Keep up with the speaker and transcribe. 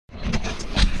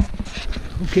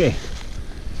Okay,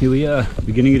 here we are,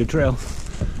 beginning of the trail.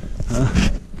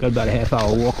 Got about a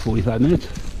half-hour walk, 45 minutes,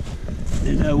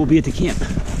 and we'll be at the camp.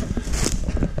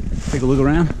 Take a look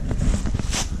around.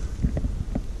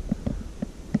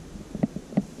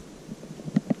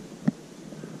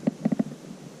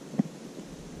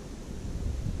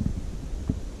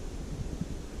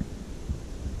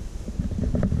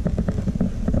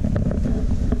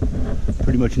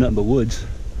 Pretty much nothing but woods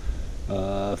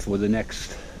for the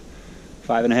next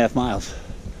 5.5 miles.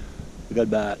 We got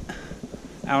about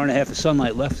an hour and a half of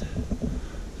sunlight left,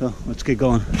 so let's get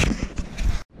going.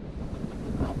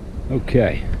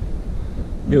 Okay,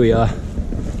 here we are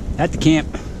at the camp.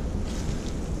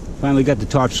 Finally got the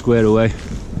tarp squared away.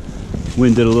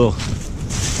 Wind did a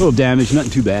little damage,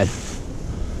 nothing too bad.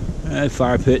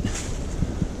 Fire pit.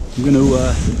 I'm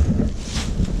gonna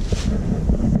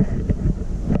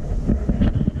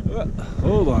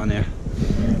hold on there.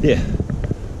 Yeah,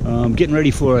 I'm getting ready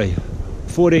for a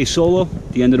 4-day solo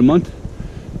at the end of the month.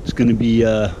 It's going to be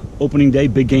opening day,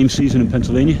 big game season in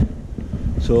Pennsylvania.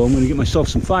 So I'm going to get myself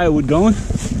some firewood going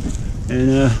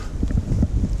and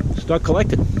start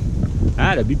collecting.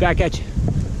 Alright, I'll be back at you.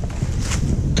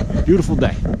 Beautiful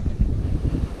day.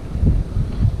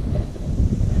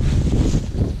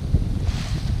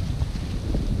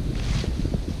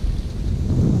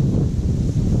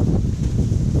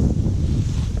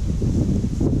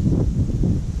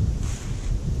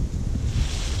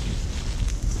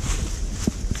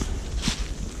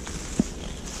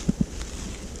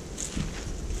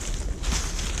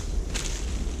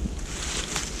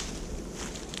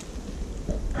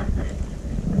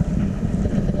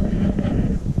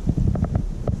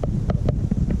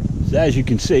 So as you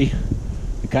can see,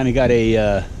 I kind of got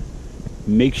a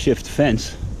makeshift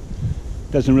fence.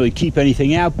 Doesn't really keep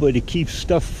anything out, but it keeps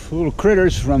stuff, little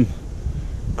critters, from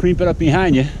creeping up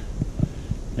behind you.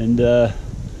 And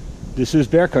this is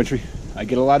bear country. I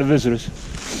get a lot of visitors.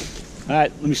 All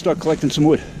right, let me start collecting some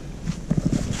wood.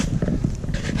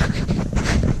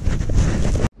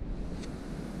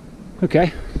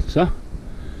 Okay, so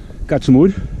got some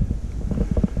wood.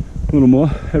 A little more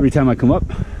every time I come up.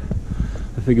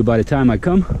 I figure by the time I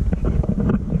come,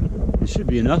 it should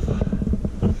be enough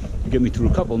to get me through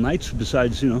a couple nights,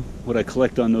 besides, you know, what I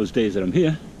collect on those days that I'm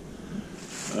here.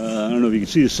 I don't know if you can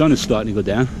see the sun is starting to go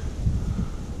down.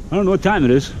 I don't know what time it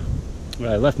is.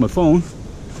 I left my phone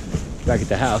back at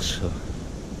the house. So.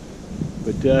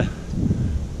 But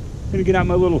gonna get out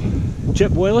my little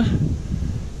jet boiler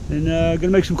and gonna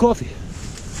make some coffee.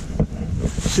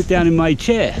 Sit down in my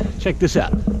chair. Check this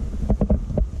out.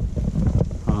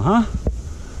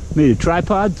 Made a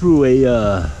tripod through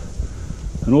an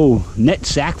old net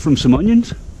sack from some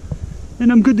onions,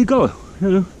 and I'm good to go. You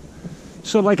know,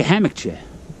 sort of like a hammock chair.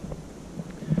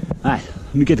 All right,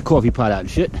 let me get the coffee pot out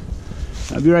and shit.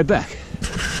 I'll be right back.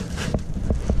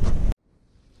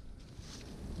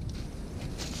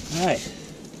 All right,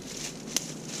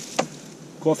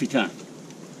 coffee time.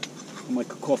 I'm like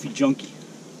a coffee junkie.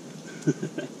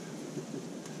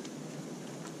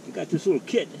 I got this little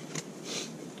kit.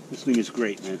 This thing is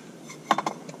great, man.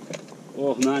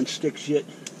 All non-stick shit.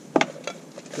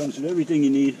 Comes with everything you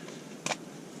need,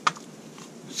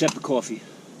 except the coffee.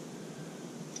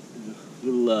 A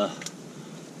little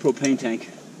propane tank.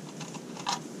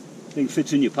 Thing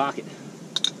fits in your pocket.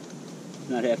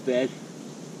 Not half bad.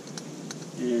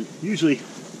 And usually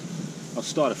I'll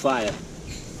start a fire,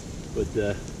 but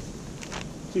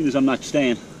seeing as I'm not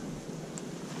staying,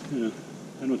 you know,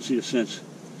 I don't see a sense.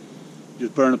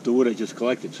 Just burn up the wood I just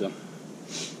collected, so.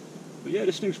 But yeah,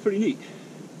 this thing's pretty neat.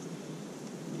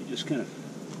 You just kind of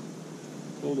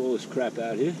hold all this crap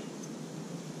out here.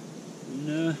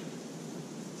 And,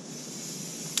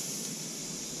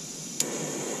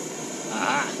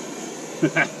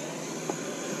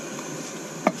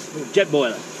 little jet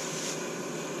boiler.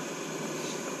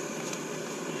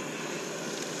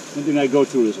 One thing I go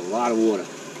through is a lot of water.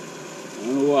 I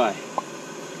don't know why.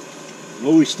 I'm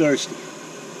always thirsty.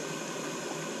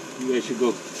 You guys should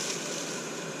go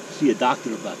see a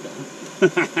doctor about that.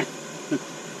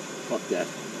 Fuck that.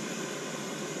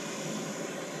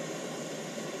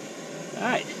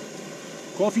 Alright.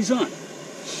 Coffee's on.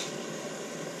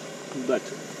 About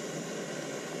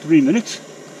 3 minutes.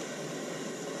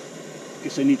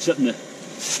 Guess I need something to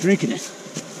drink in it.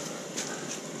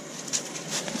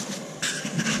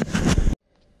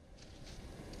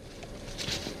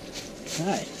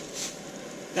 Alright.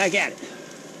 Back at it.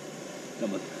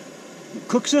 Got my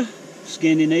Cooksa,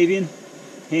 Scandinavian,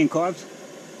 hand carved.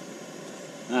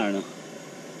 I don't know.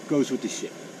 Goes with the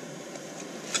shit.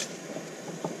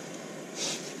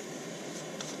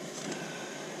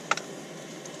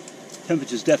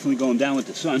 Temperature's definitely going down with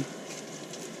the sun.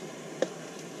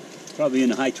 Probably in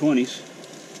the high 20s.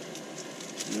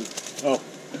 Oh,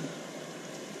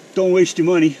 don't waste your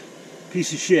money,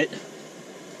 piece of shit.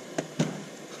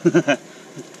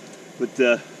 But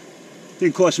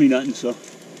didn't cost me nothing, so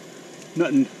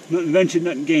nothing ventured,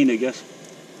 nothing gained, I guess.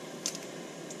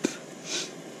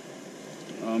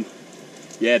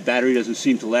 Yeah, battery doesn't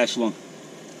seem to last long,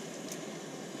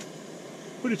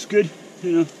 but it's good,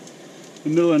 you know. In the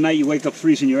middle of the night, you wake up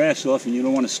freezing your ass off, and you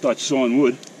don't want to start sawing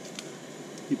wood.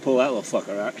 You pull that little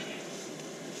fucker out.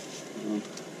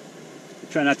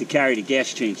 I try not to carry the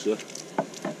gas chainsaw.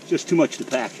 It's just too much to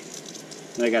pack.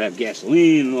 And I gotta have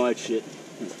gasoline and all that shit.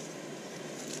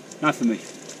 Not for me.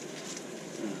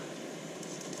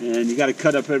 And you gotta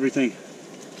cut up everything,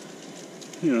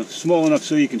 you know, small enough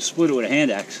so you can split it with a hand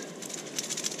axe.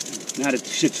 Now that the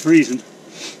shit's freezing,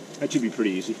 that should be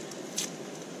pretty easy.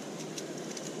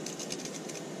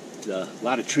 A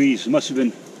lot of trees. It must have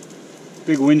been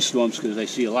big windstorms because I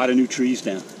see a lot of new trees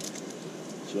down.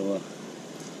 So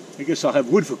I guess I'll have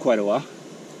wood for quite a while.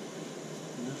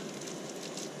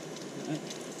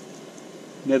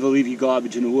 Never leave your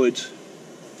garbage in the woods.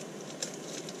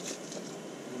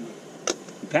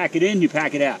 You pack it in, you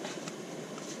pack it out.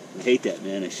 I hate that,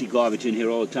 man. I see garbage in here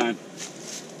all the time.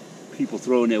 People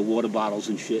throwing their water bottles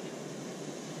and shit.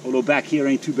 Although back here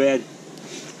ain't too bad.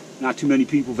 Not too many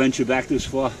people venture back this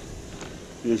far.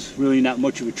 There's really not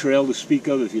much of a trail to speak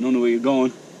of if you don't know where you're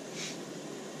going.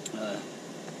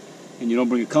 And you don't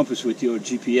bring a compass with you or a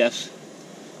GPS.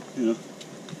 You know,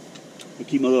 I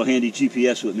keep my little handy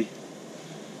GPS with me.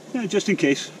 Yeah, just in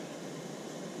case.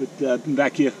 But I've been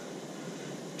back here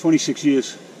 26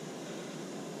 years.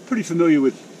 Pretty familiar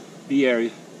with the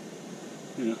area.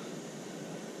 You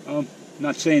know,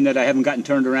 not saying that I haven't gotten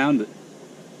turned around, but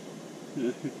you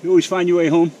know, you always find your way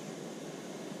home.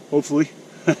 Hopefully.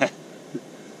 But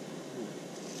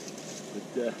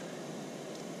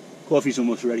coffee's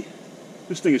almost ready.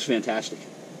 This thing is fantastic.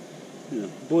 You know,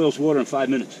 boils water in 5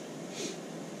 minutes.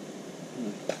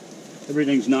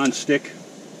 Everything's non-stick.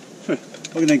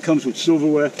 Everything comes with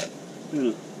silverware. You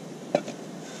know,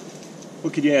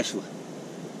 what could you ask for?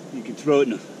 You can throw it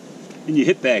in your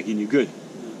hip bag and you're good.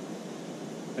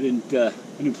 I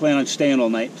didn't plan on staying all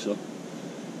night, so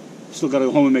still got to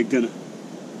go home and make dinner.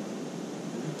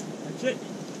 That's it.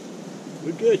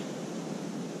 We're good.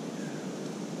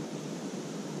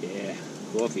 Yeah,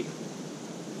 coffee.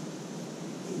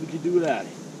 What would you do without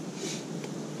it?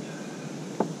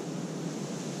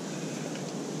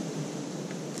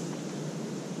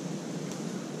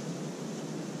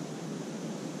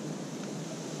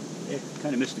 Yeah,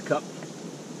 kind of missed the cup.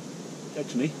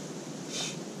 That's me.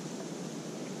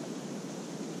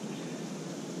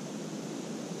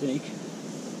 I think.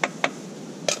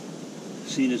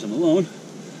 Seeing as I'm alone.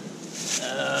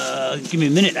 Give me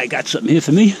a minute. I got something here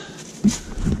for me.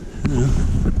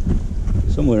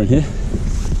 Somewhere in here.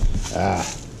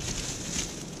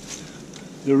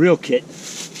 The real kit.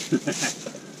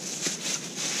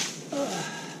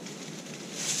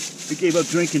 I gave up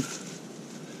drinking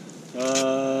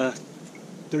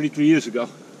 33 years ago.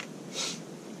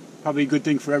 Probably a good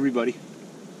thing for everybody.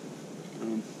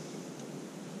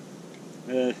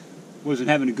 Wasn't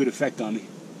having a good effect on me.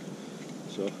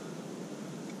 So,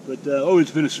 but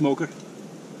always been a smoker.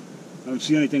 I don't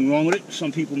see anything wrong with it.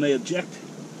 Some people may object,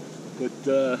 but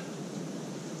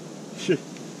shit,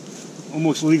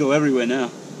 almost legal everywhere now.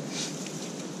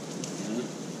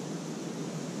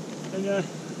 And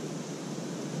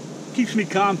keeps me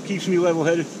calm, keeps me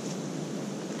level-headed.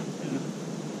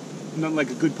 Nothing like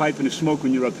a good pipe and a smoke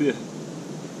when you're up here.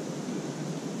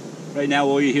 Right now,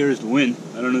 all you hear is the wind.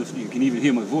 I don't know if you can even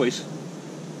hear my voice.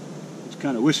 It's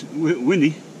kind of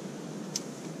windy.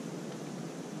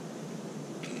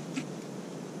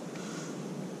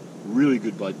 Really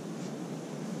good bud.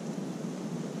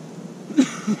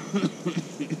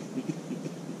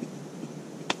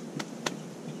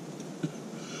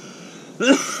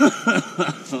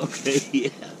 Okay, yeah.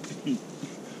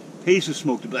 Pays to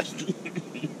smoke the best.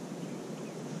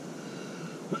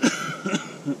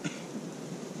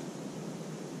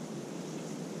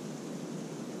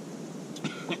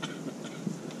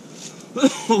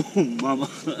 Oh, mama.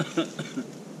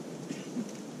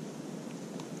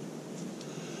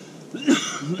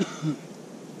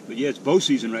 But yeah, it's bow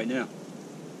season right now.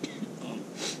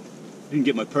 Didn't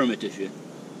get my permit this year.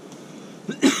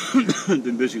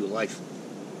 Been busy with life.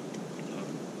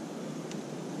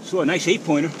 Saw a nice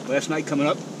 8-pointer last night coming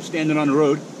up, standing on the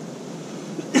road.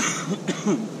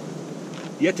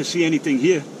 Yet to see anything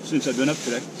here since I've been up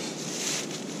today.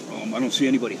 I don't see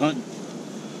anybody hunting.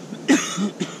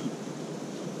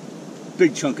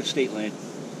 big chunk of state land.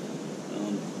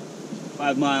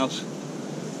 5 miles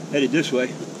headed this way,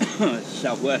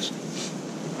 southwest,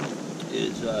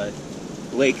 is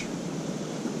lake.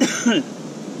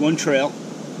 One trail,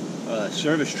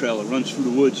 service trail that runs through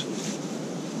the woods,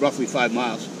 roughly 5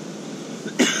 miles.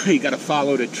 You got to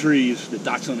follow the trees, the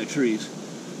dots on the trees,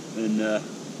 and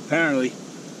apparently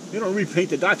they don't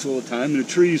repaint the dots all the time, and the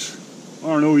trees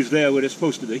aren't always there where they're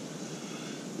supposed to be.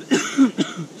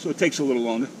 So it takes a little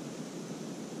longer.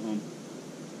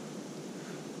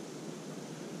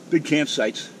 Big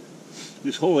campsites.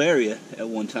 This whole area at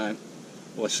one time,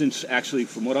 or since actually,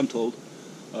 from what I'm told,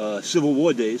 Civil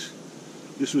War days,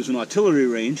 this was an artillery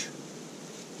range,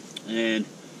 and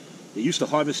they used to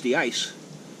harvest the ice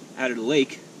out of the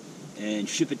lake and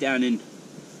ship it down in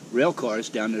rail cars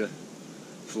down to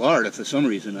Florida for some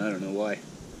reason. I don't know why.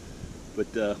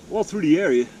 But all through the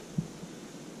area,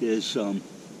 there's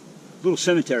little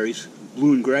cemeteries,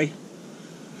 blue and gray.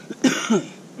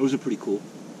 Those are pretty cool.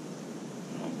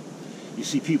 You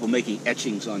see people making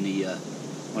etchings on the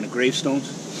gravestones.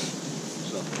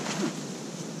 So,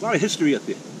 a lot of history up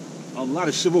here. A lot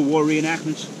of Civil War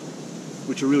reenactments,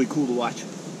 which are really cool to watch.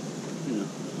 You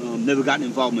know, never gotten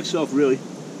involved myself, really.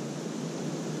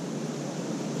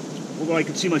 Although I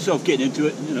could see myself getting into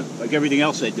it, you know, like everything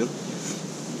else I do.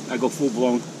 I go full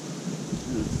blown.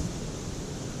 You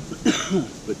know.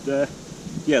 But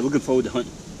yeah, looking forward to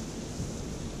hunting.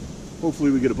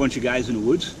 Hopefully we get a bunch of guys in the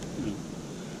woods. You know.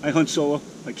 I hunt solo.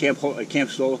 I camp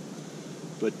solo.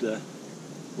 But a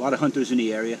lot of hunters in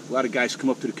the area. A lot of guys come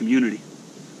up to the community.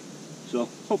 So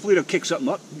hopefully they'll kick something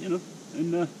up, you know.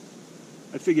 And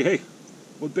I figure, hey,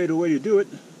 what better way to do it?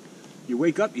 You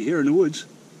wake up, you're here in the woods.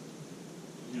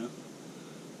 You know,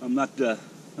 I'm not going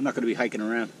to be hiking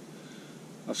around.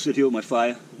 I'll sit here with my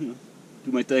fire, you know,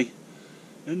 do my thing.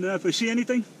 And if I see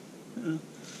anything,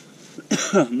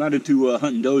 I'm not into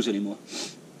hunting does anymore.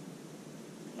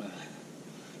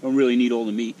 Don't really need all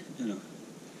the meat, you know.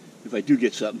 If I do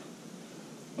get something,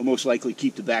 I'll most likely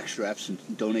keep the back straps and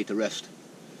donate the rest,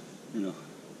 you know.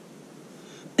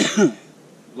 A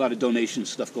lot of donation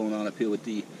stuff going on up here with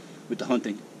the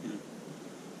hunting. You know.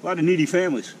 A lot of needy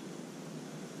families.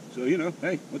 So, you know,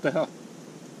 hey, what the hell?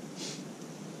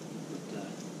 But,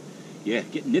 yeah,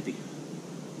 getting nippy.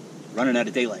 Running out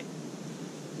of daylight.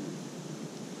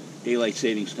 Daylight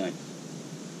savings time.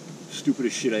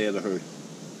 Stupidest shit I ever heard.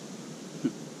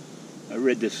 I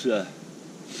read this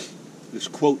this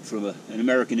quote from an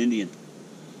American Indian.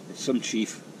 It's some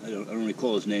chief. I don't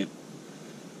recall his name.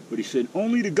 But he said,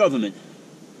 only the government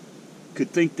could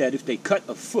think that if they cut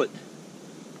a foot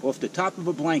off the top of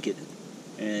a blanket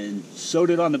and sewed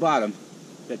it on the bottom,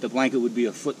 that the blanket would be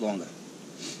a foot longer.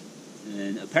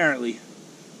 And apparently,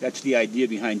 that's the idea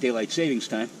behind daylight savings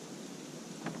time.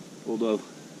 Although,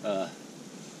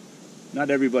 not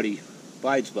everybody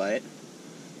abides by it.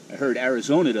 I heard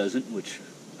Arizona doesn't, which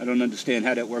I don't understand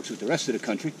how that works with the rest of the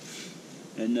country.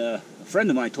 And a friend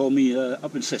of mine told me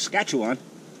up in Saskatchewan,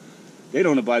 they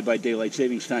don't abide by daylight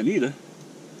savings time either.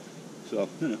 So,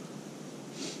 you know,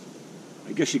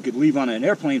 I guess you could leave on an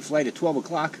airplane flight at 12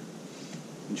 o'clock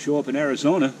and show up in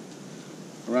Arizona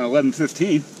around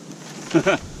 11:15.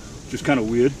 Which is kind of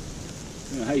weird.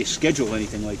 You know, how you schedule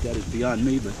anything like that is beyond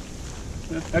me, but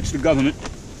yeah, that's the government.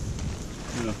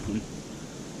 You know, I'm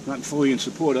not fully in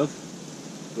support of,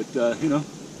 but you know,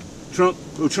 Trump,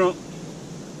 go Trump.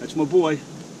 That's my boy.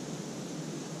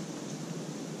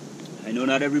 I know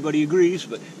not everybody agrees,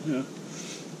 but you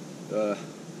know,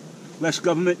 less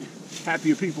government,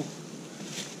 happier people.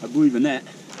 I believe in that.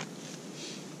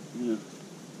 You know,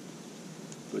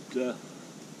 but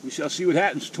we shall see what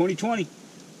happens. 2020.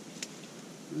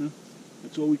 You know,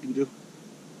 that's all we can do.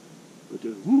 But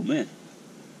whoo, man,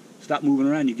 stop moving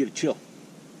around, you get a chill.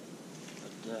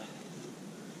 But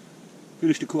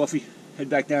finish the coffee, head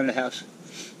back down to the house.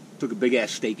 Took a big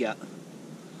ass steak out.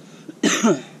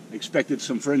 Expected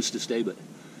some friends to stay, but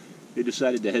they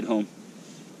decided to head home.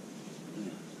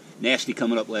 Nasty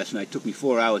coming up last night. Took me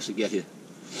 4 hours to get here.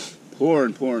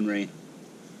 Pouring rain.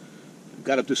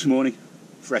 Got up this morning,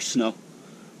 fresh snow,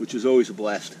 which is always a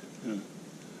blast. You know.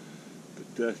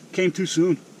 But came too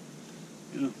soon.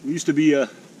 You know, we used to be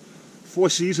 4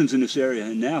 seasons in this area,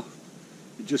 and now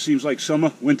it just seems like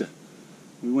summer, winter.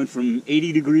 We went from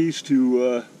 80 degrees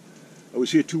to, I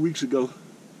was here 2 weeks ago.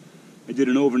 I did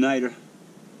an overnighter.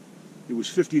 It was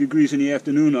 50 degrees in the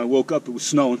afternoon. I woke up, it was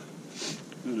snowing.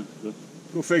 You know, so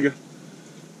go figure.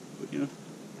 But, you know,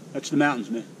 that's the mountains,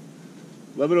 man.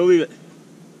 Love it or leave it.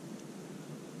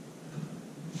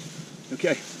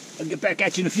 Okay, I'll get back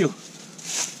at you in a few.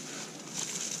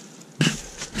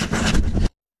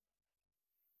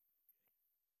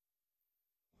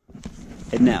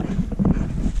 out.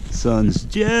 Sun's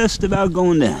just about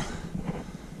going down.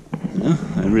 You know,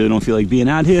 I really don't feel like being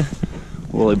out here.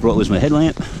 All I brought was my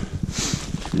headlamp.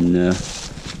 And I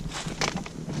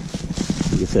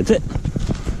guess that's it.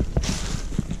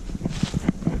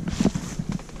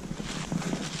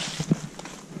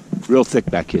 Real thick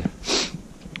back here.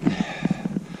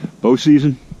 Bow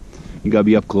season, you gotta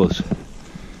be up close.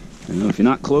 You know, if you're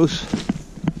not close,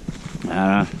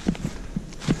 a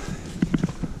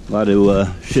lot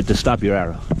of shit to stop your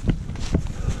arrow.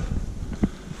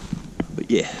 But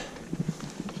yeah.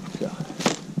 So,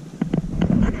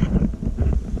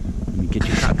 let me get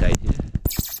your cockeyed here.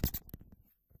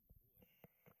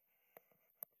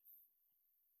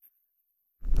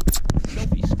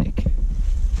 Selfie stick.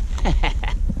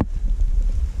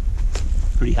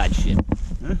 Pretty hot shit,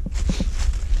 huh?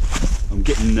 I'm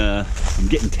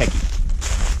getting techie.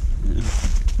 You know?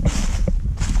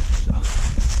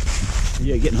 So,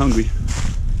 yeah, getting hungry.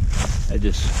 I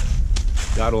just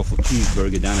got off a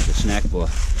cheeseburger down at the snack bar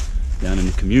down in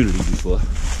the community before.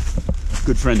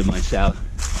 Good friend of mine, Sal,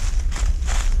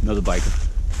 another biker.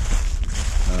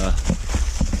 I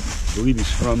believe he's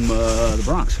from the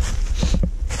Bronx.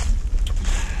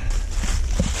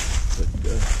 But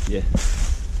yeah.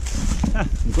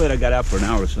 I'm glad I got out for an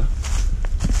hour or so.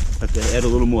 Have to add a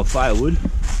little more firewood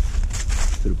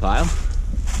to the pile.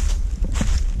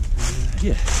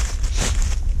 Yeah.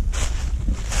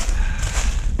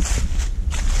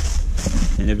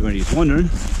 And everybody's wondering,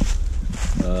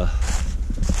 the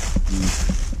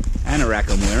anorak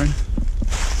I'm wearing,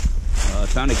 I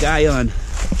found a guy on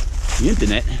the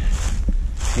internet,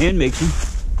 hand makes them,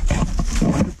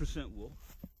 100% wool.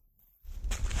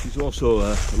 He's also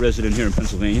a resident here in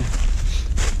Pennsylvania.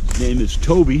 His name is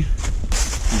Toby.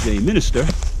 He's a minister.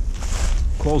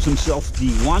 Calls himself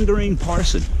the Wandering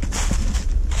Parson.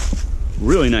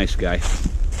 Really nice guy.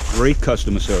 Great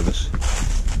customer service.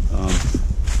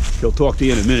 He'll talk to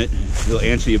you in a minute. He'll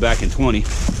answer you back in 20.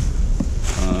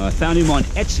 I found him on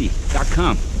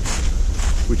Etsy.com,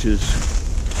 which is,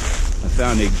 I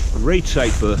found a great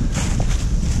site for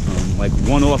like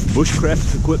one-off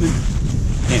bushcraft equipment,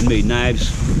 handmade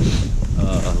knives,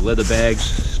 leather bags,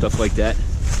 stuff like that,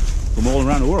 from all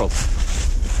around the world.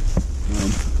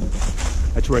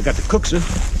 That's where I got the Cooksa.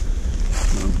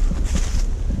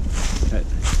 I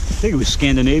think it was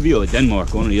Scandinavia or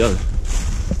Denmark, one or the other.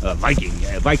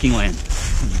 Viking land.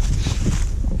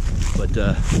 But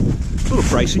a little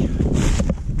pricey.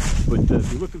 But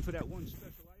if you're looking for that one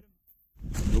special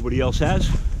item nobody else has,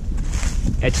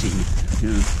 Etsy. You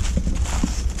know,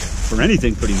 for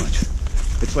anything, pretty much.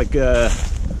 It's like a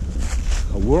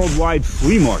worldwide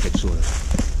flea market, sort of.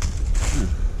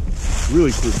 Yeah.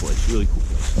 Really cool place. Really cool place.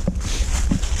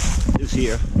 This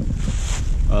here,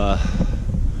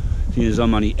 seeing as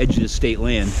I'm on the edge of the state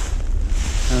land,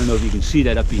 I don't know if you can see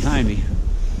that up behind me.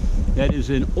 That is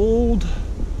an old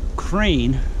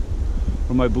crane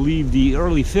from, I believe, the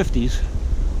early 50s,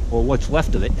 or what's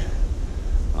left of it.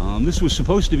 This was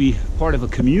supposed to be part of a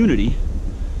community,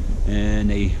 and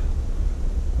they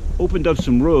opened up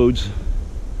some roads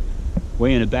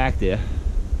way in the back there,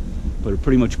 but are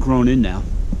pretty much grown in now.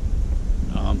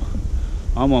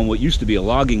 I'm on what used to be a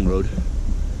logging road.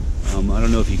 I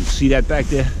don't know if you can see that back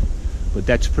there, but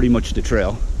that's pretty much the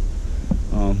trail.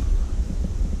 A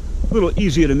little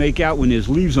easier to make out when there's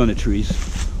leaves on the trees.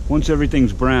 Once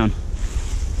everything's brown,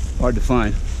 hard to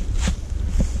find.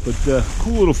 But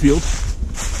cool little field.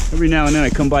 Every now and then I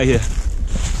come by here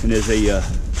and there's a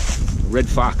red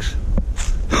fox.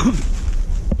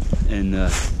 And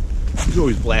he's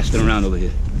always blasting around over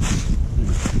here.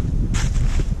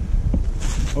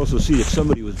 Also see that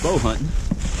somebody was bow hunting.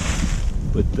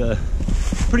 But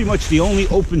pretty much the only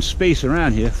open space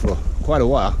around here for quite a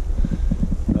while.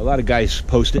 A lot of guys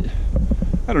post it.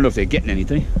 I don't know if they're getting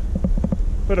anything,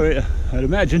 but I'd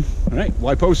imagine, right?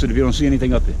 Why post it if you don't see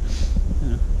anything up here?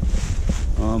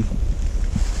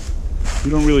 You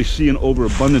don't really see an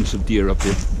overabundance of deer up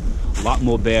here. A lot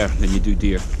more bear than you do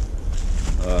deer.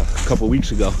 A couple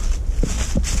weeks ago,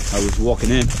 I was walking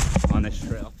in on this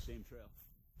trail, same trail,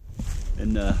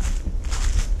 and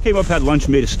came up, had lunch,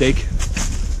 made a steak,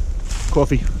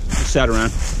 coffee, just sat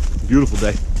around. Beautiful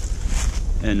day,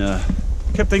 and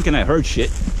kept thinking I heard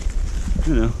shit.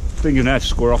 You know, thinking that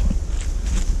squirrel.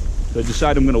 So I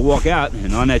decided I'm going to walk out,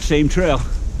 and on that same trail,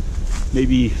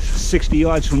 maybe 60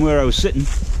 yards from where I was sitting,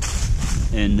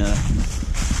 and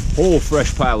whole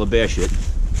fresh pile of bear shit,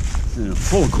 you know,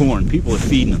 full of corn. People are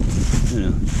feeding them. You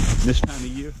know, this time of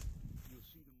year, you'll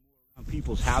see them more around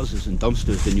people's houses and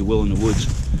dumpsters than you will in the woods,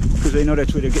 because they know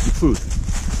that's where they're getting food.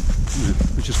 You know,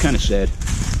 which is kind of sad.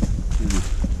 You know,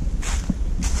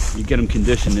 you get them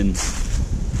conditioned, and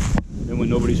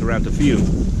nobody's around to feed them,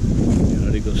 you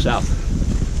know, they go south.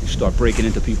 They start breaking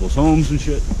into people's homes and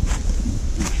shit,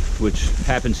 which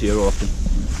happens here often.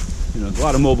 You know, a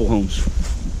lot of mobile homes.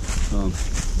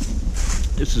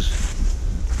 This is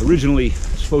originally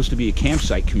supposed to be a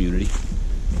campsite community,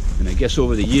 and I guess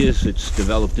over the years it's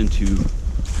developed into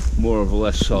more or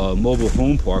less mobile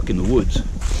home park in the woods.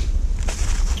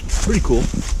 Pretty cool.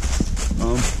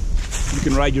 You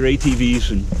can ride your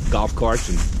ATVs and golf carts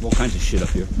and all kinds of shit up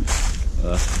here.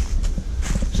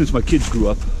 Since my kids grew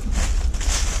up,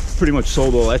 pretty much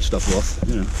sold all that stuff off.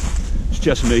 You know, it's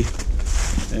just me,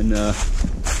 and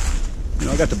you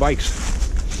know, I got the bikes,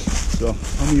 so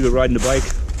I'm either riding the bike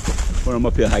or I'm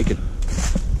up here hiking.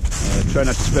 Try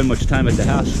not to spend much time at the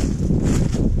house.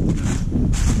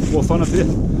 More fun up here.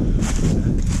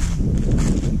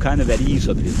 I'm kind of at ease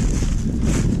up here.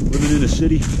 Living in a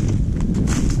city,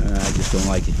 I just don't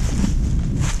like it.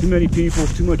 Too many people,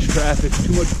 too much traffic,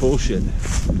 too much bullshit.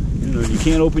 You know, you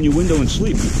can't open your window and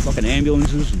sleep. Fucking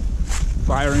ambulances and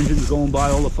fire engines going by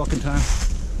all the fucking time.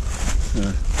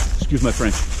 Excuse my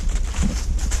French.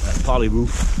 Poly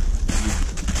roof.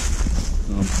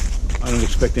 I don't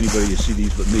expect anybody to see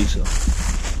these but me, so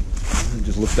I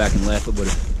just look back and laugh at what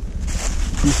a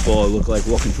goofball looked like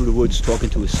walking through the woods talking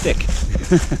to a stick.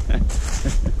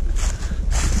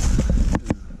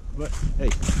 But hey,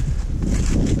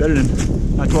 better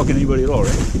than not talking to anybody at all,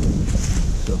 right?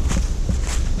 So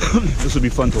this will be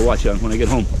fun to watch when I get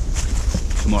home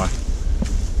tomorrow.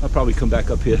 I'll probably come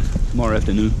back up here tomorrow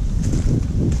afternoon,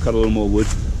 cut a little more wood.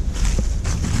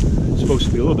 It's supposed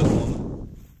to be a little bit longer.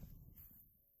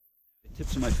 The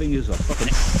tips of my fingers are fucking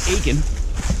aching.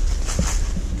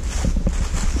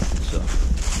 So,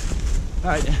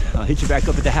 alright, I'll hit you back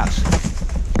up at the house.